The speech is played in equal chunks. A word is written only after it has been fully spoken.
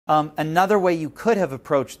Another way you could have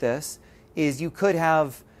approached this is you could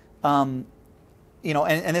have, you know,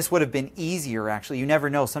 and this would have been easier actually. You never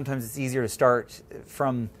know. Sometimes it's easier to start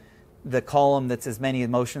from the column that's as many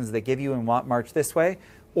motions as they give you and march this way.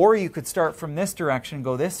 Or you could start from this direction,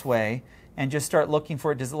 go this way, and just start looking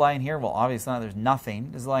for it. Does it lie in here? Well, obviously not. There's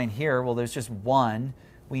nothing. Does it lie in here? Well, there's just one.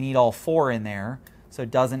 We need all four in there, so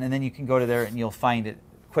it doesn't. And then you can go to there and you'll find it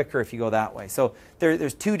quicker if you go that way. So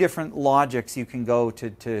there's two different logics you can go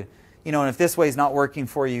to, you know, and if this way is not working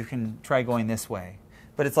for you, you can try going this way.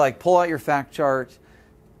 But it's like pull out your fact chart,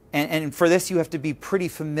 and for this you have to be pretty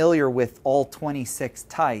familiar with all 26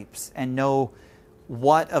 types and know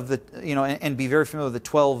what of the, you know, and be very familiar with the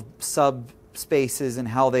 12 subspaces and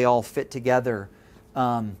how they all fit together,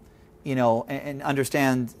 you know, and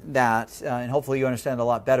understand that, and hopefully you understand it a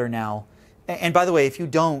lot better now. And by the way, if you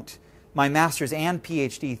don't, my master's and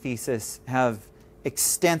PhD thesis have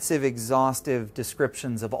extensive, exhaustive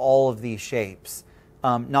descriptions of all of these shapes,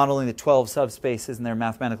 not only the 12 subspaces and their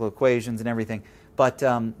mathematical equations and everything, but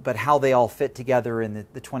how they all fit together in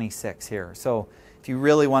the 26 here. So if you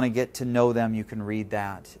really want to get to know them, you can read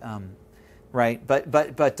that, right?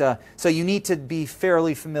 So you need to be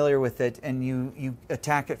fairly familiar with it, and you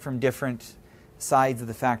attack it from different sides of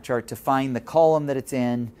the fact chart to find the column that it's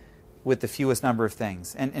in with the fewest number of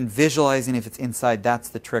things. And visualizing if it's inside, that's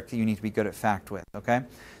the trick that you need to be good at fact with, okay?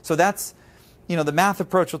 So that's, you know, the math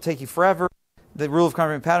approach will take you forever. The rule of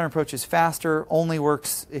congruent pattern approach is faster, only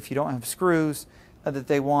works if you don't have screws that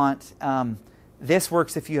they want. This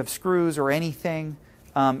works if you have screws or anything,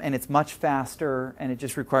 and it's much faster, and it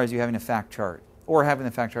just requires you having a fact chart or having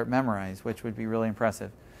the fact chart memorized, which would be really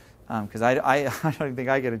impressive, because I don't think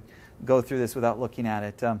I get to go through this without looking at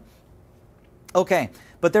it. Okay,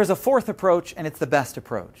 but there's a fourth approach, and it's the best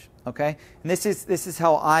approach. Okay, and this is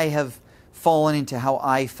how I have fallen into how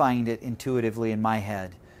I find it intuitively in my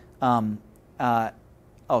head.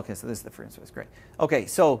 Okay, so this is the freedom space. Great. Okay,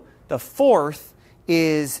 so the fourth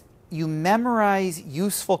is you memorize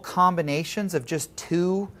useful combinations of just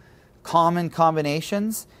two common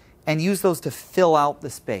combinations and use those to fill out the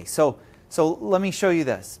space. So let me show you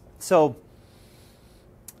this. So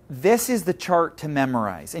this is the chart to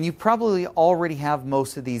memorize, and you probably already have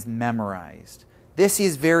most of these memorized. This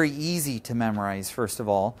is very easy to memorize, first of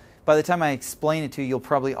all. By the time I explain it to you, you'll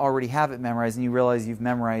probably already have it memorized, and you realize you've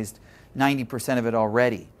memorized 90% of it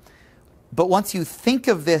already. But once you think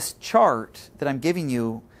of this chart that I'm giving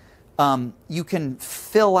you, you can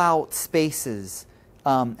fill out spaces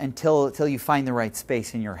until you find the right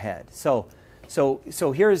space in your head. So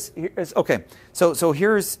here's okay. So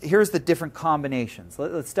here's the different combinations.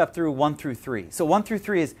 Let's step through 1 through 3. So 1 through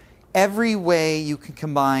 3 is every way you can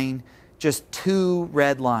combine just two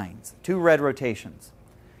red lines, two red rotations.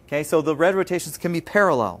 Okay, so the red rotations can be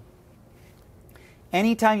parallel.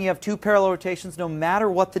 Anytime you have two parallel rotations, no matter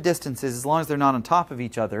what the distance is, as long as they're not on top of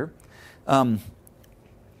each other,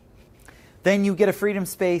 then you get a freedom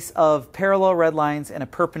space of parallel red lines and a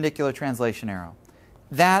perpendicular translation arrow.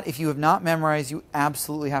 That, if you have not memorized, you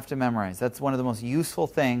absolutely have to memorize. That's one of the most useful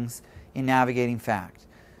things in navigating fact.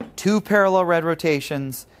 Two parallel red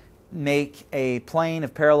rotations make a plane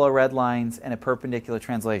of parallel red lines and a perpendicular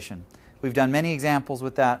translation. We've done many examples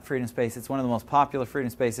with that freedom space. It's one of the most popular freedom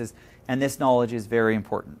spaces, and this knowledge is very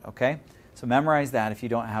important, okay? So memorize that if you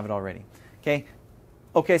don't have it already, okay?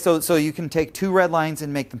 Okay, so you can take two red lines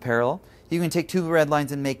and make them parallel. You can take two red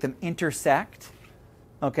lines and make them intersect,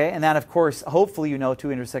 okay? And that, of course, hopefully you know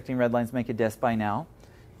two intersecting red lines make a disk by now,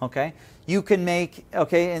 okay? You can make,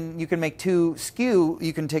 okay, and you can make two skew.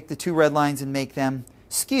 You can take the two red lines and make them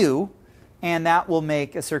skew, and that will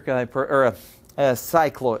make a circular, or a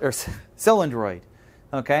cycloid, or cylindroid,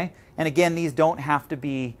 okay? And again, these don't have to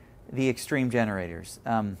be the extreme generators,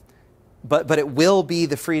 but it will be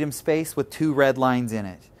the freedom space with two red lines in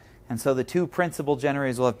it. And so the two principal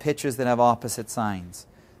generators will have pitches that have opposite signs,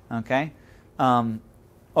 okay?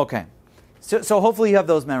 Okay, so hopefully you have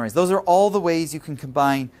those memories. Those are all the ways you can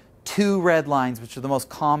combine two red lines, which are the most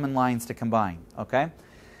common lines to combine, okay?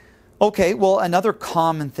 Okay, well, another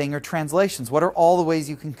common thing are translations. What are all the ways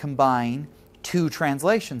you can combine two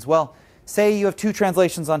translations? Well, say you have two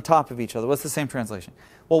translations on top of each other. What's the same translation?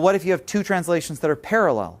 Well, what if you have two translations that are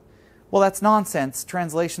parallel? Well, that's nonsense.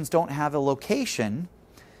 Translations don't have a location,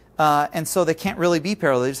 and so they can't really be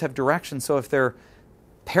parallel. They just have direction. So if they're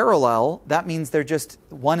parallel, that means they're just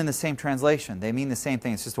one in the same translation. They mean the same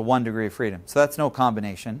thing. It's just a 1 degree of freedom. So that's no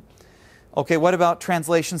combination. Okay, what about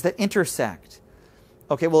translations that intersect?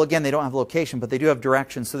 Okay, well, again, they don't have location, but they do have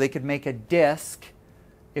direction. So they could make a disk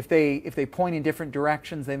If they point in different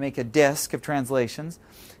directions, they make a disk of translations.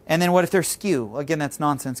 And then what if they're skew? Again, that's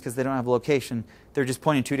nonsense because they don't have location. They're just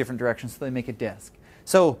pointing 2 different directions, so they make a disk.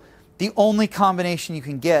 So the only combination you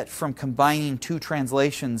can get from combining 2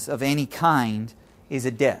 translations of any kind is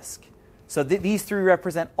a disk. So these 3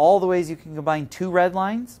 represent all the ways you can combine 2 red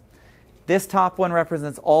lines. This top one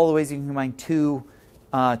represents all the ways you can combine 2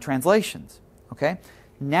 translations. Okay?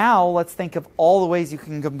 Now let's think of all the ways you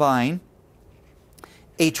can combine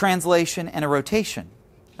a translation and a rotation.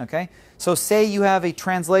 Okay? So say you have a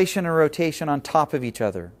translation and a rotation on top of each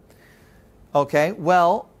other. Okay?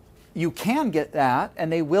 Well, you can get that,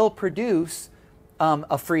 and they will produce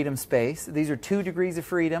a freedom space. These are 2 degrees of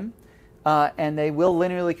freedom, and they will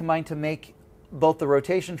linearly combine to make both the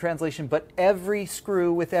rotation translation, but every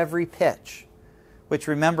screw with every pitch, which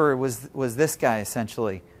remember was this guy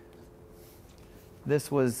essentially.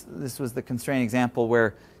 This was the constraint example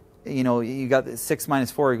where, you know, you got 6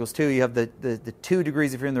 minus 4 equals 2. You have the 2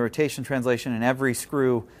 degrees of freedom in the rotation translation, and every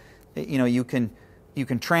screw, you know, you can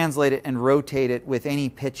translate it and rotate it with any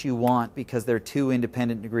pitch you want because they're 2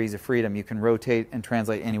 independent degrees of freedom. You can rotate and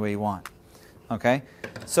translate any way you want. Okay,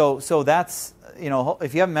 so that's, you know,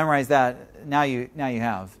 if you haven't memorized that, now you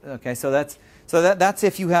have. Okay, so that's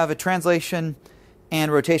if you have a translation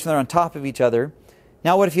and rotation that are on top of each other.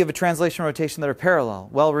 Now what if you have a translation and rotation that are parallel?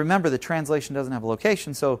 Well, remember the translation doesn't have a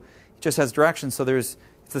location, so it just has direction, so it's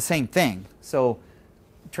the same thing. So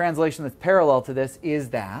translation that's parallel to this is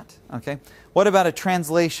that. Okay. What about a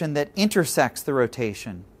translation that intersects the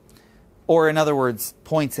rotation? Or in other words,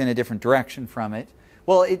 points in a different direction from it?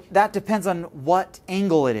 Well, that depends on what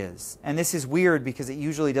angle it is. And this is weird because it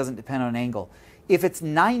usually doesn't depend on angle. If it's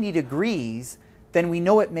 90 degrees, then we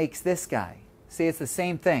know it makes this guy. See, it's the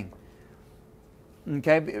same thing.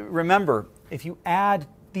 Okay, remember, if you add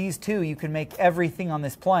these 2, you can make everything on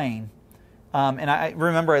this plane. And I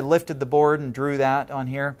remember I lifted the board and drew that on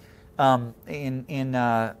here in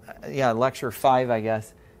lecture 5, I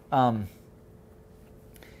guess.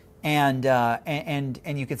 And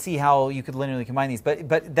you can see how you could linearly combine these.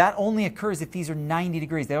 But that only occurs if these are 90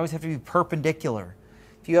 degrees. They always have to be perpendicular.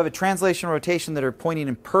 If you have a translation and rotation that are pointing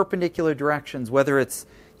in perpendicular directions, whether it's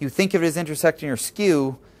you think of it as intersecting or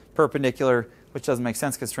skew perpendicular, which doesn't make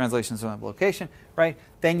sense because translations don't have location, right?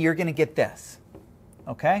 Then you're going to get this.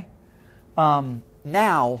 Okay?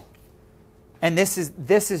 Now, and this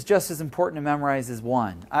is just as important to memorize as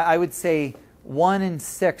 1. I would say 1 and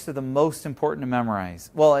 6 are the most important to memorize.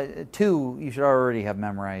 Well, 2 you should already have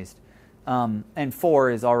memorized, and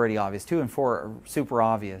 4 is already obvious. 2 and 4 are super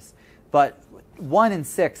obvious, but 1 and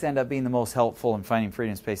 6 end up being the most helpful in finding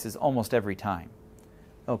freedom spaces almost every time.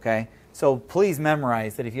 Okay, so please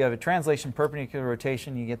memorize that if you have a translation perpendicular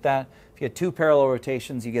rotation, you get that. If you have 2 parallel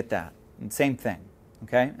rotations, you get that. And same thing.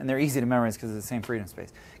 Okay, and they're easy to memorize because it's the same freedom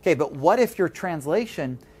space. Okay, but what if your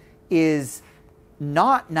translation is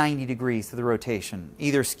not 90 degrees to the rotation,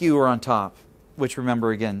 either skew or on top, which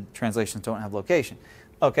remember again, translations don't have location.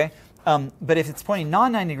 Okay, but if it's pointing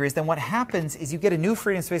non-90 degrees, then what happens is you get a new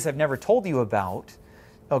freedom space I've never told you about,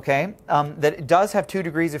 okay, that it does have 2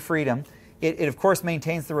 degrees of freedom. It of course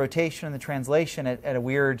maintains the rotation and the translation at a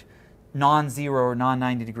weird non-zero or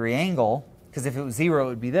non-90 degree angle, because if it was 0 it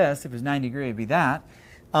would be this, if it was 90 degree it would be that.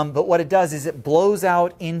 But what it does is it blows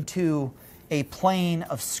out into a plane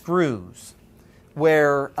of screws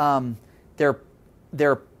where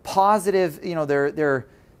they're positive, you know, they're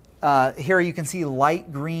here you can see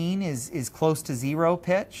light green is close to 0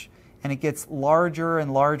 pitch, and it gets larger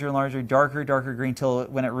and larger and larger, darker green, till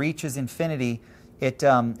when it reaches infinity, it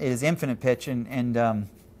is infinite pitch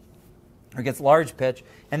or gets large pitch,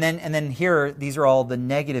 and then here these are all the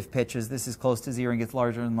negative pitches. This is close to 0 and gets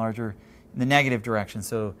larger and larger in the negative direction.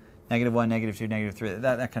 So -1, -2, -3,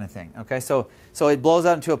 that kind of thing. Okay, so it blows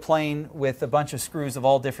out into a plane with a bunch of screws of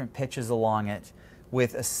all different pitches along it,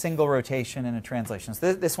 with a single rotation and a translation.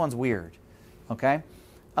 So this one's weird. Okay,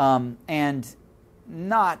 and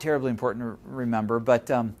not terribly important to remember,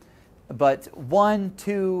 but 1,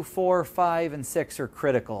 2, 4, 5, and 6 are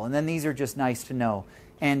critical, and then these are just nice to know.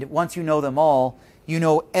 And once you know them all, you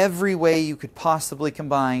know every way you could possibly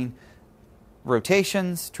combine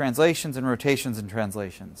rotations, translations, and rotations and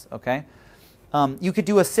translations. Okay, you could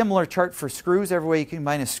do a similar chart for screws. Every way you can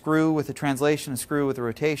combine a screw with a translation, a screw with a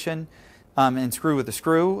rotation, and screw with a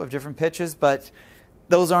screw of different pitches, but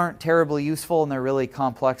those aren't terribly useful, and they're really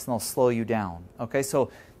complex, and they'll slow you down. Okay,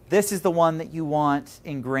 so this is the one that you want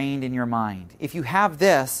ingrained in your mind. If you have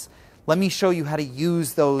this, let me show you how to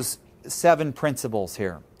use those 7 principles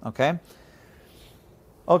here. Okay?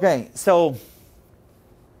 Okay, so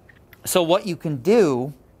what you can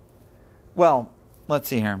do, well, let's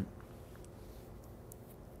see here.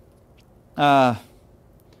 Yeah,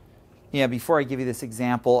 before I give you this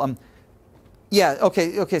example, yeah,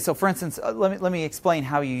 okay. So for instance, let me explain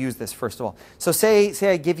how you use this first of all. So say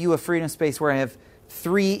I give you a freedom space where I have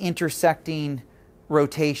 3 intersecting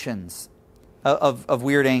rotations of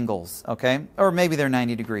weird angles, okay? Or maybe they're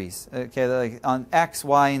 90 degrees, okay? Like on X,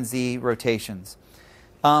 Y, and Z rotations.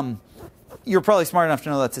 You're probably smart enough to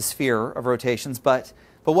know that's a sphere of rotations, but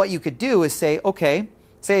what you could do is say, okay,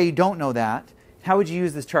 say you don't know that. How would you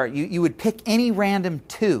use this chart? You would pick any random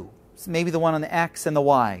 2, so maybe the one on the X and the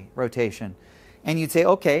Y rotation, and you'd say,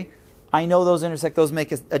 okay, I know those intersect, those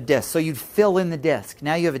make a disk. So you'd fill in the disk.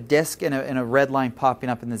 Now you have a disk and a red line popping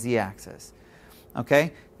up in the Z-axis.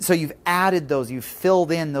 Okay? So you've added those, you've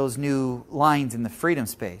filled in those new lines in the freedom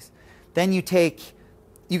space. Then you could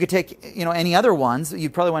take, any other ones.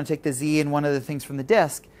 You'd probably want to take the Z and one of the things from the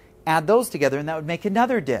disk, add those together, and that would make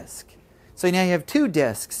another disk. So now you have 2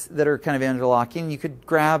 disks that are kind of interlocking. You could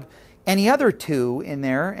grab any other 2 in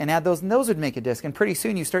there and add those, and those would make a disk. And pretty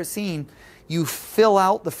soon you start seeing you fill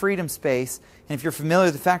out the freedom space. And if you're familiar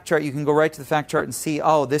with the fact chart, you can go right to the fact chart and see,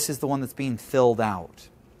 oh, this is the one that's being filled out.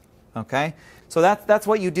 Okay? So that's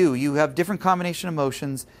what you do. You have different combination of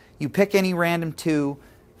motions. You pick any random 2,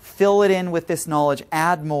 fill it in with this knowledge,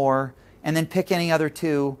 add more, and then pick any other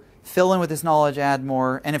 2, fill in with this knowledge, add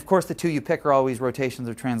more. And of course, the 2 you pick are always rotations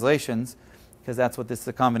or translations, because that's what this is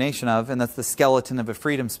a combination of, and that's the skeleton of a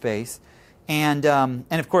freedom space. And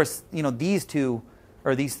of course, these 2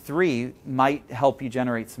 or these 3 might help you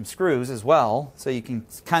generate some screws as well, so you can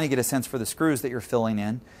kind of get a sense for the screws that you're filling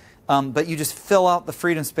in. But you just fill out the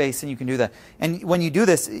freedom space and you can do that. And when you do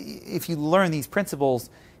this, if you learn these principles,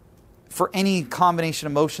 for any combination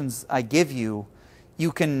of motions I give you,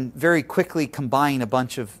 you can very quickly combine a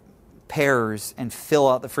bunch of pairs and fill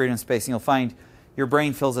out the freedom space. And you'll find your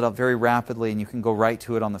brain fills it up very rapidly and you can go right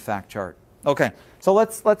to it on the fact chart. Okay, so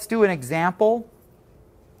let's do an example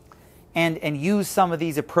and use some of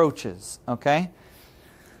these approaches, okay?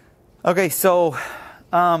 Okay, so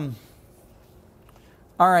all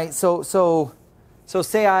right, so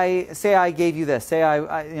say I gave you this. Say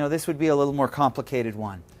I this would be a little more complicated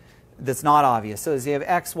one that's not obvious. So you have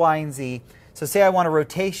X, Y, and Z. So say I want a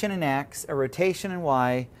rotation in X, a rotation in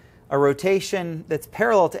Y, a rotation that's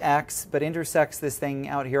parallel to X but intersects this thing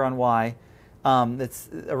out here on Y. That's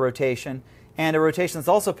a rotation. And a rotation that's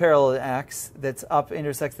also parallel to X that's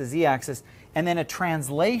intersects the Z-axis. And then a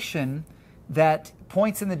translation that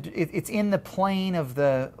points it's in the plane of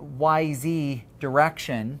the YZ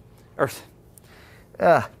direction.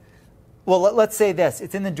 Well, let's say this.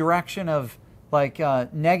 It's in the direction of like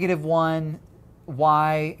 -1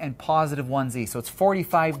 Y and +1 Z. So it's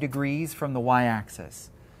 45 degrees from the Y-axis.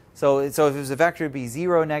 So if it was a vector, it would be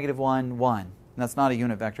 0, -1, 1. And that's not a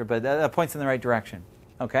unit vector, but that points in the right direction.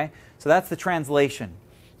 Okay? So that's the translation.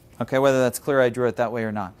 Okay, whether that's clear I drew it that way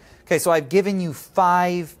or not. Okay, so I've given you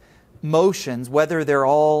 5 motions, whether they're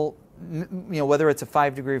all, whether it's a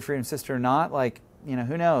 5-degree freedom system or not, like,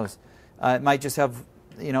 who knows? It might just have,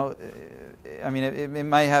 it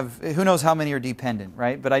might have, who knows how many are dependent,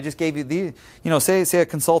 right? But I just gave you the, say a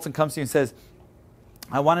consultant comes to you and says,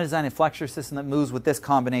 I want to design a flexure system that moves with this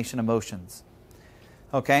combination of motions.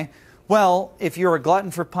 Okay? Well, if you're a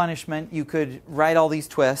glutton for punishment, you could write all these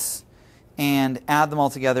twists and add them all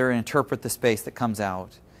together and interpret the space that comes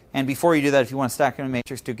out. And before you do that, if you want to stack in a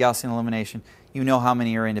matrix, do Gaussian elimination, you know how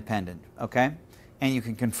many are independent, okay? And you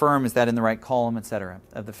can confirm is that in the right column, etc.,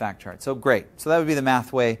 of the fact chart. So great. So that would be the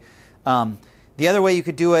math way. The other way you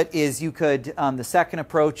could do it is you could, the second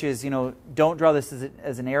approach is, don't draw this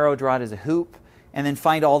as an arrow, draw it as a hoop, and then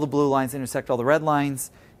find all the blue lines intersect all the red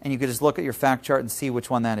lines, and you could just look at your fact chart and see which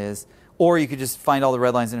one that is. Or you could just find all the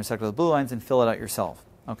red lines intersect with the blue lines and fill it out yourself,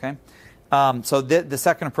 okay? So the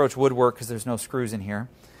second approach would work because there's no screws in here.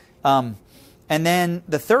 And then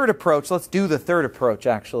the third approach, let's do the third approach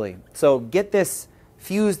actually. So get this,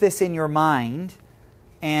 fuse this in your mind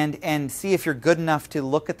and see if you're good enough to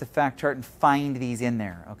look at the fact chart and find these in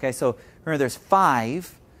there. Okay, so remember there's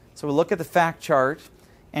 5. So we'll look at the fact chart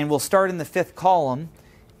and we'll start in the 5th column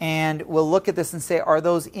and we'll look at this and say, are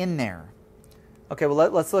those in there? Okay, well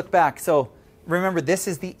let's look back. So remember this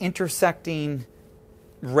is the intersecting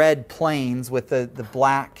red planes with the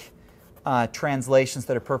black translations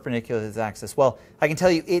that are perpendicular to this axis. Well, I can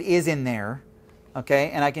tell you it is in there,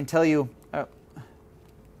 okay? And I can tell you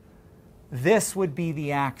this would be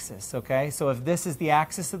the axis, okay? So if this is the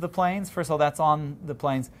axis of the planes, first of all, that's on the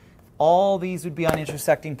planes. All these would be on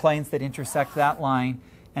intersecting planes that intersect that line,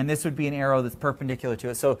 and this would be an arrow that's perpendicular to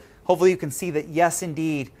it. So hopefully you can see that, yes,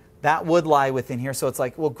 indeed, that would lie within here. So it's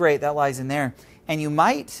like, well, great, that lies in there. And you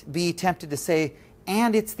might be tempted to say,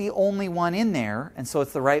 and it's the only one in there, and so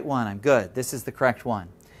it's the right one. I'm good. This is the correct one.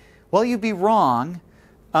 Well, you'd be wrong,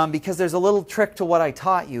 because there's a little trick to what I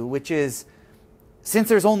taught you, which is, since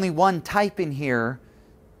there's only one type in here,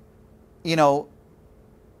 you know,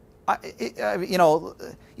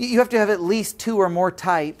 you have to have at least 2 or more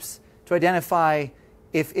types to identify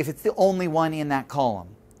if it's the only one in that column,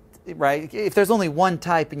 right? If there's only one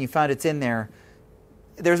type and you found it's in there,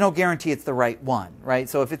 there's no guarantee it's the right one, right?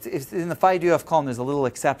 So if it's in the phi DOF column, there's a little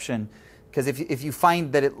exception, because if you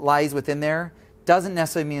find that it lies within there, doesn't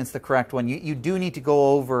necessarily mean it's the correct one. You do need to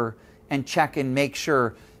go over and check and make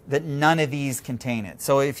sure that none of these contain it.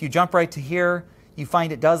 So if you jump right to here, you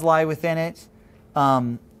find it does lie within it,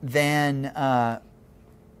 then,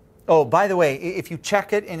 oh, by the way, if you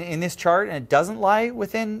check it in this chart and it doesn't lie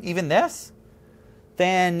within even this,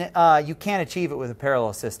 then you can't achieve it with a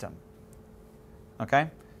parallel system. Okay,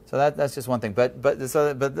 so that's just one thing. But I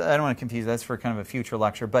don't want to confuse. That's for kind of a future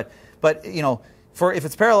lecture. But you know, if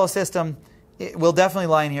it's parallel system, it will definitely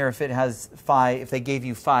lie in here if it has if they gave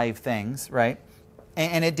you 5 things, right?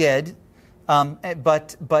 And it did.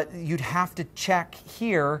 But you'd have to check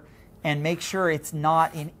here and make sure it's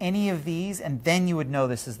not in any of these, and then you would know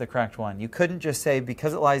this is the correct one. You couldn't just say,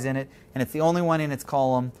 because it lies in it and it's the only one in its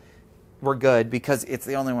column, we're good, because it's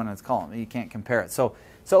the only one in its column. You can't compare it. So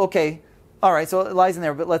okay, all right, so it lies in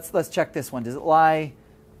there, but let's check this one. Does it lie,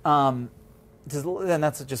 then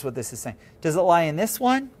that's just what this is saying. Does it lie in this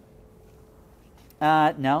one?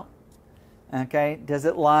 No. Okay, does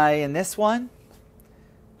it lie in this one?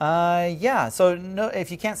 Yeah, so no, if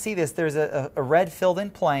you can't see this, there's a red filled in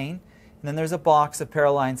plane, and then there's a box of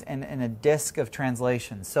parallel lines and a disk of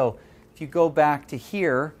translation. So if you go back to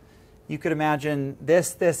here, you could imagine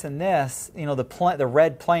this, this, and this. You know, the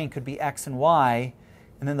red plane could be X and Y,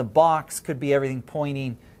 and then the box could be everything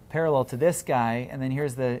pointing parallel to this guy, and then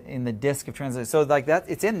here's in the disk of translation. So like that,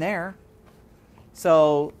 it's in there.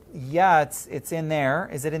 So yeah, it's in there.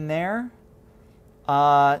 Is it in there?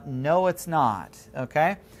 No, it's not.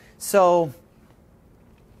 Okay. So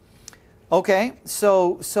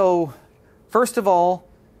first of all,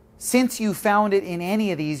 since you found it in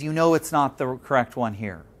any of these, you know it's not the correct one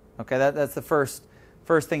here. Okay, that's the first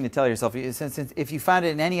thing to tell yourself. Since if you found it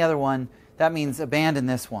in any other one, that means abandon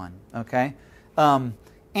this one. Okay,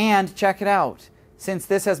 and check it out. Since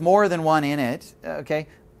this has more than one in it, okay,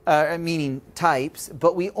 meaning types,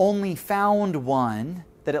 but we only found one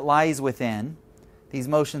that it lies within, these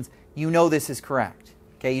motions, you know this is correct.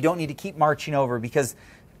 Okay, you don't need to keep marching over, because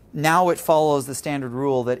now it follows the standard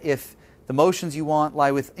rule that if the motions you want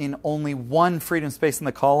lie within only one freedom space in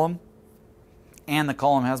the column, and the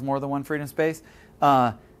column has more than one freedom space,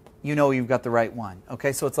 you know you've got the right one.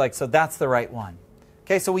 Okay, so it's like, so that's the right one.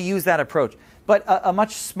 Okay, so we use that approach. But a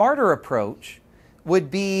much smarter approach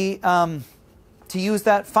would be to use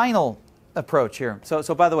that final approach here.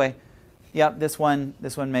 So by the way, yep, this one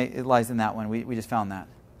it lies in that one. We just found that.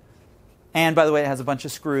 And by the way, it has a bunch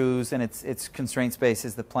of screws, and its constraint space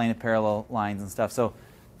is the plane of parallel lines and stuff. So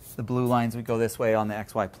the blue lines would go this way on the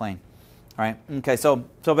XY plane. All right. Okay.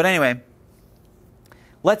 But anyway,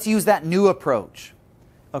 let's use that new approach.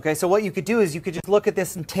 Okay. So what you could do is you could just look at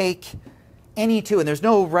this and take any two, and there's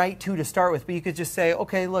no right two to start with, but you could just say,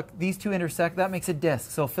 okay, look, these two intersect. That makes a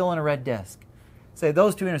disk. So fill in a red disk. Say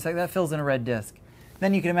those two intersect. That fills in a red disk.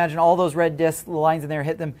 Then you can imagine all those red disks, the lines in there,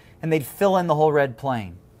 hit them, and they'd fill in the whole red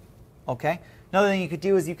plane. Okay. Another thing you could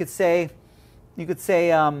do is you could say,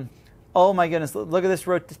 oh my goodness, look at this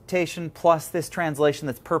rotation plus this translation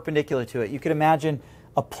that's perpendicular to it. You could imagine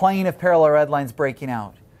a plane of parallel red lines breaking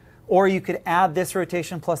out. Or you could add this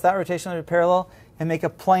rotation plus that rotation to parallel and make a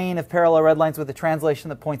plane of parallel red lines with a translation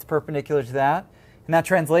that points perpendicular to that. And that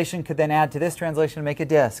translation could then add to this translation and make a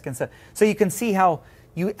disk. And so you can see how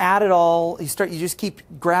you add it all, you just keep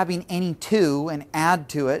grabbing any two and add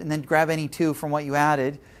to it, and then grab any two from what you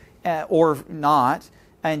added, or not,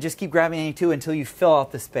 and just keep grabbing any two until you fill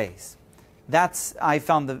out the space. That's, I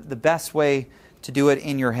found, the best way to do it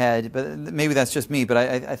in your head. But maybe that's just me, but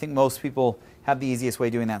I think most people have the easiest way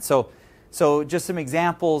of doing that. So just some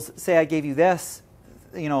examples. Say I gave you this,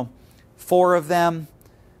 4 of them.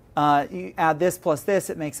 You add this plus this,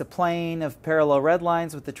 it makes a plane of parallel red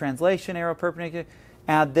lines with the translation arrow perpendicular.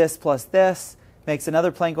 Add this plus this, makes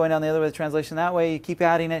another plane going down the other way with the translation that way. You keep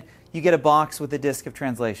adding it, you get a box with a disk of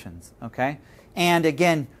translations. Okay? And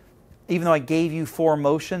again, even though I gave you 4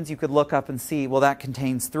 motions, you could look up and see, well, that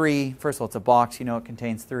contains 3. First of all, it's a box, you know it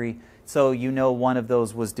contains 3. So you know one of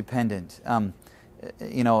those was dependent. And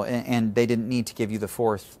they didn't need to give you the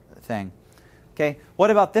 4th thing. Okay? What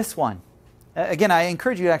about this one? Again, I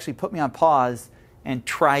encourage you to actually put me on pause and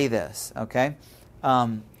try this. Okay?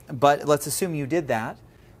 but let's assume you did that.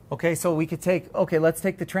 Okay, so we could take, okay, let's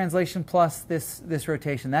take the translation plus this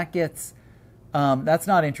rotation. That gets, that's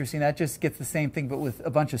not interesting. That just gets the same thing, but with a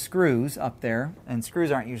bunch of screws up there. And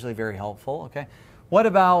screws aren't usually very helpful, okay? What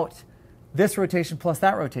about this rotation plus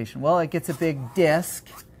that rotation? Well, it gets a big disk.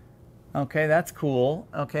 Okay, that's cool.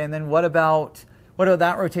 Okay, and then what about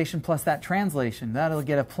that rotation plus that translation? That'll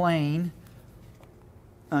get a plane.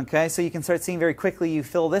 Okay, so you can start seeing very quickly you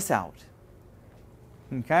fill this out.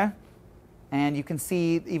 Okay? And you can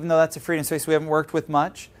see, even though that's a freedom space we haven't worked with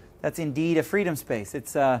much, that's indeed a freedom space.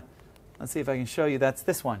 It's, let's see if I can show you, that's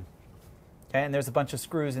this one. Okay, and there's a bunch of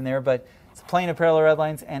screws in there, but it's a plane of parallel red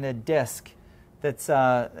lines and a disk that's,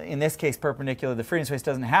 in this case, perpendicular. The freedom space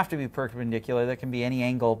doesn't have to be perpendicular. There can be any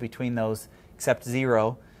angle between those except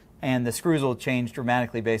 0. And the screws will change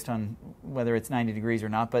dramatically based on whether it's 90 degrees or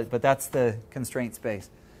not, but that's the constraint space.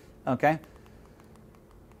 Okay?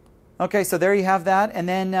 Okay, so there you have that. And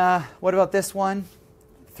then what about this one?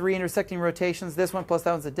 3 intersecting rotations. This one plus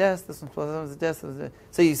that one's a disk. This one plus that one's a disk.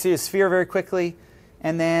 So you see a sphere very quickly.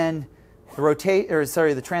 And then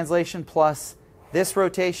the translation plus this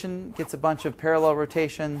rotation gets a bunch of parallel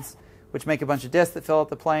rotations, which make a bunch of disks that fill out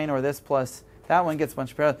the plane, or this plus that one gets a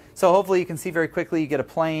bunch of parallel. So hopefully you can see very quickly you get a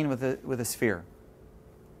plane with a sphere.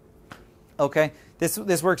 Okay,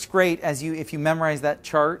 this works great if you memorize that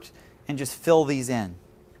chart and just fill these in.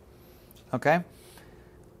 Okay?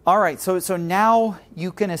 All right, so now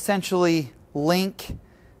you can essentially link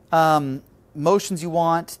motions you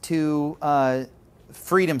want to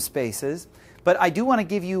freedom spaces. But I do want to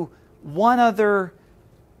give you one other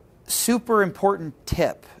super important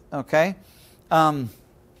tip. Okay?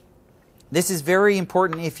 This is very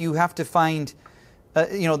important if you have to find,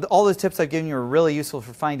 all those tips I've given you are really useful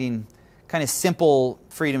for finding kind of simple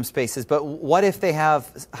freedom spaces. But what if they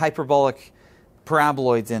have hyperbolic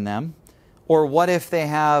paraboloids in them? Or what if they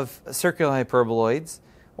have circular hyperboloids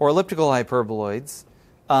or elliptical hyperboloids?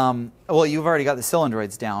 Well, you've already got the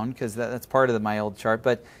cylindroids down because that's part of my old chart.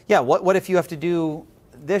 But yeah, what if you have to do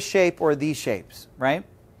this shape or these shapes, right?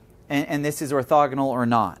 And this is orthogonal or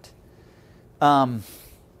not?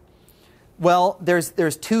 Well,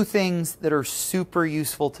 there's two things that are super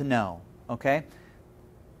useful to know, okay?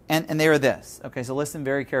 And they are this. Okay, so listen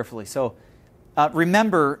very carefully. So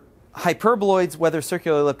remember, hyperboloids, whether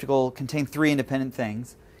circular or elliptical, contain 3 independent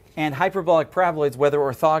things. And hyperbolic paraboloids, whether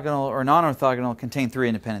orthogonal or non-orthogonal, contain 3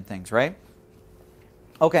 independent things, right?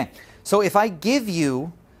 Okay, so if I give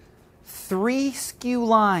you 3 skew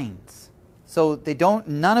lines, so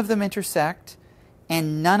none of them intersect,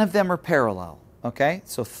 and none of them are parallel, okay?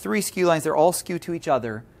 So 3 skew lines, they're all skewed to each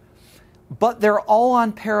other, but they're all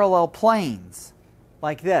on parallel planes,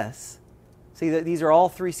 like this. See, these are all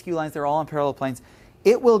 3 skew lines, they're all on parallel planes.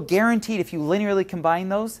 It will guaranteed, if you linearly combine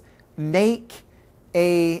those, make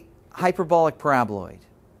a hyperbolic paraboloid.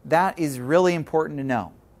 That is really important to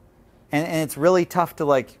know. And it's really tough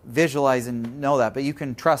to visualize and know that, but you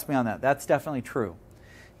can trust me on that. That's definitely true.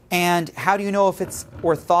 And how do you know if it's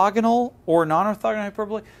orthogonal or non-orthogonal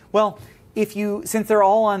hyperboloid? Well, since they're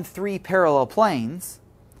all on 3 parallel planes,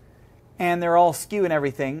 and they're all skew and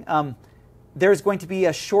everything, there's going to be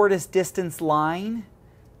a shortest distance line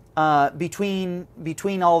between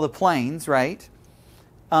all the planes, right?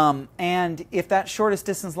 And if that shortest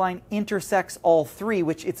distance line intersects all 3,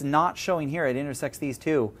 which it's not showing here, it intersects these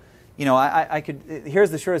 2.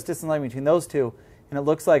 Here's the shortest distance line between those 2, and it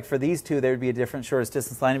looks like for these 2 there would be a different shortest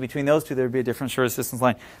distance line, and between those 2 there would be a different shortest distance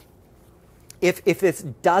line. If this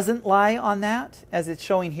doesn't lie on that, as it's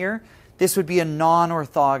showing here, this would be a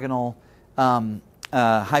non-orthogonal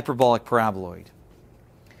hyperbolic paraboloid.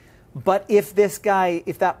 But if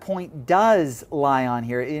that point does lie on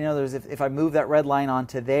here, if I move that red line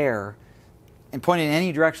onto there and point in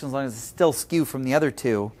any direction as long as it's still skew from the other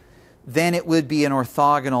 2, then it would be an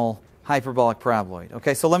orthogonal hyperbolic paraboloid.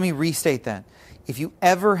 Okay, so let me restate that. If you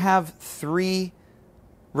ever have 3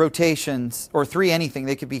 rotations, or 3 anything,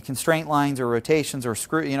 they could be constraint lines or rotations or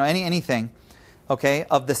screw, anything, okay,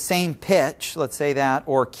 of the same pitch, let's say that,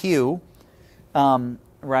 or Q,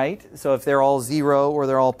 right? So if they're all 0, or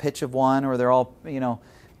they're all pitch of 1, or they're all,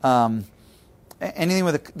 anything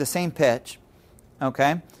with the same pitch,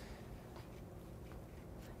 okay?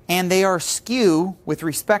 And they are skew with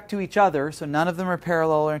respect to each other, so none of them are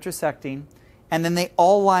parallel or intersecting, and then they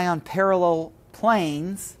all lie on parallel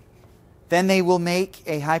planes, then they will make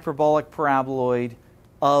a hyperbolic paraboloid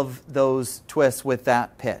of those twists with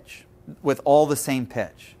that pitch, with all the same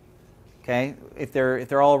pitch. Okay? If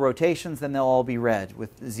they're all rotations, then they'll all be red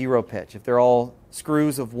with 0 pitch. If they're all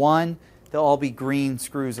screws of 1, they'll all be green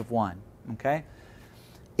screws of 1. Okay?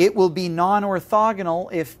 It will be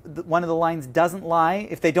non-orthogonal if one of the lines doesn't lie.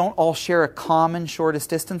 If they don't all share a common shortest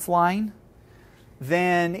distance line,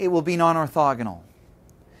 then it will be non-orthogonal.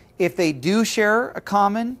 If they do share a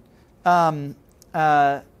common shortest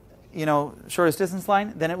distance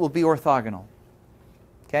line, then it will be orthogonal.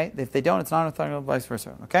 Okay? If they don't, it's non-orthogonal, vice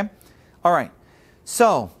versa. Okay? All right.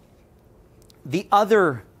 So, the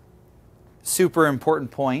other super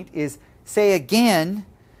important point is, say again,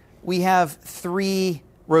 we have 3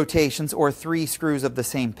 rotations or 3 screws of the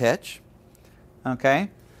same pitch. Okay?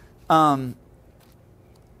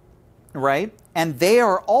 Right? And they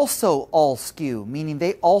are also all skew, meaning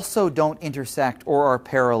they also don't intersect or are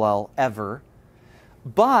parallel ever.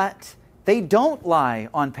 But they don't lie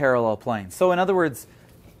on parallel planes. So in other words,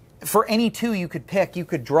 for any 2 you could pick, you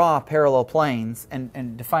could draw parallel planes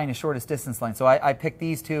and define a shortest distance line. So I picked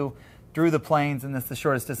these 2, drew the planes, and that's the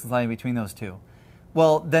shortest distance line between those 2.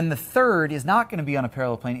 Well, then the third is not going to be on a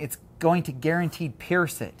parallel plane. It's going to guaranteed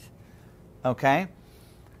pierce it. Okay?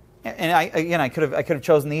 And I could have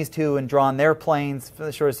chosen these 2 and drawn their planes for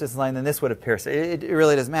the shortest distance line, then this would have pierced it. It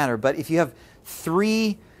really doesn't matter. But if you have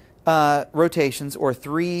 3 rotations or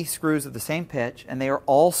 3 screws of the same pitch, and they are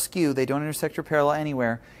all skew, they don't intersect or parallel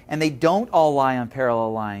anywhere, and they don't all lie on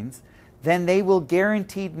parallel lines, then they will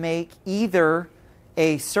guaranteed make either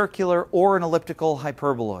a circular or an elliptical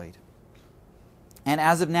hyperboloid. And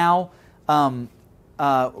as of now, I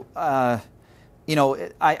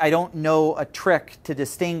don't know a trick to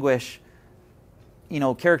distinguish,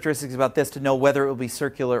 characteristics about this to know whether it will be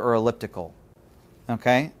circular or elliptical.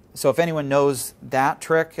 Okay? So if anyone knows that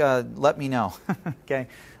trick, let me know. Okay?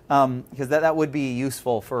 Because that would be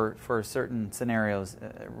useful for certain scenarios,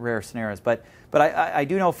 rare scenarios. But I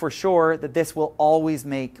do know for sure that this will always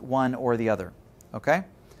make one or the other. Okay?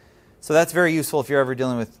 So that's very useful if you're ever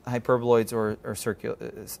dealing with hyperboloids or circular,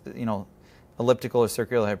 elliptical or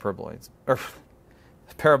circular hyperboloids. Or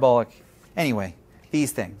parabolic. Anyway,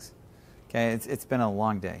 these things. Okay, it's been a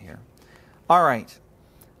long day here. All right.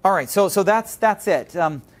 So that's it.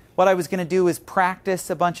 What I was going to do is practice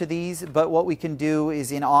a bunch of these, but what we can do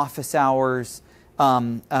is in office hours,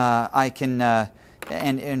 I can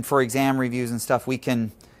and for exam reviews and stuff, we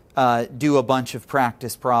can do a bunch of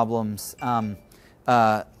practice problems.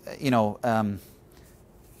 Through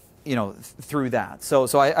that.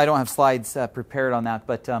 So I don't have slides prepared on that,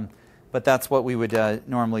 but that's what we would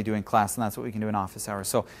normally do in class, and that's what we can do in office hours.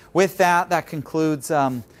 So with that concludes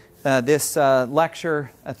this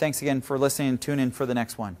lecture. Thanks again for listening, and tune in for the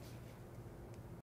next one.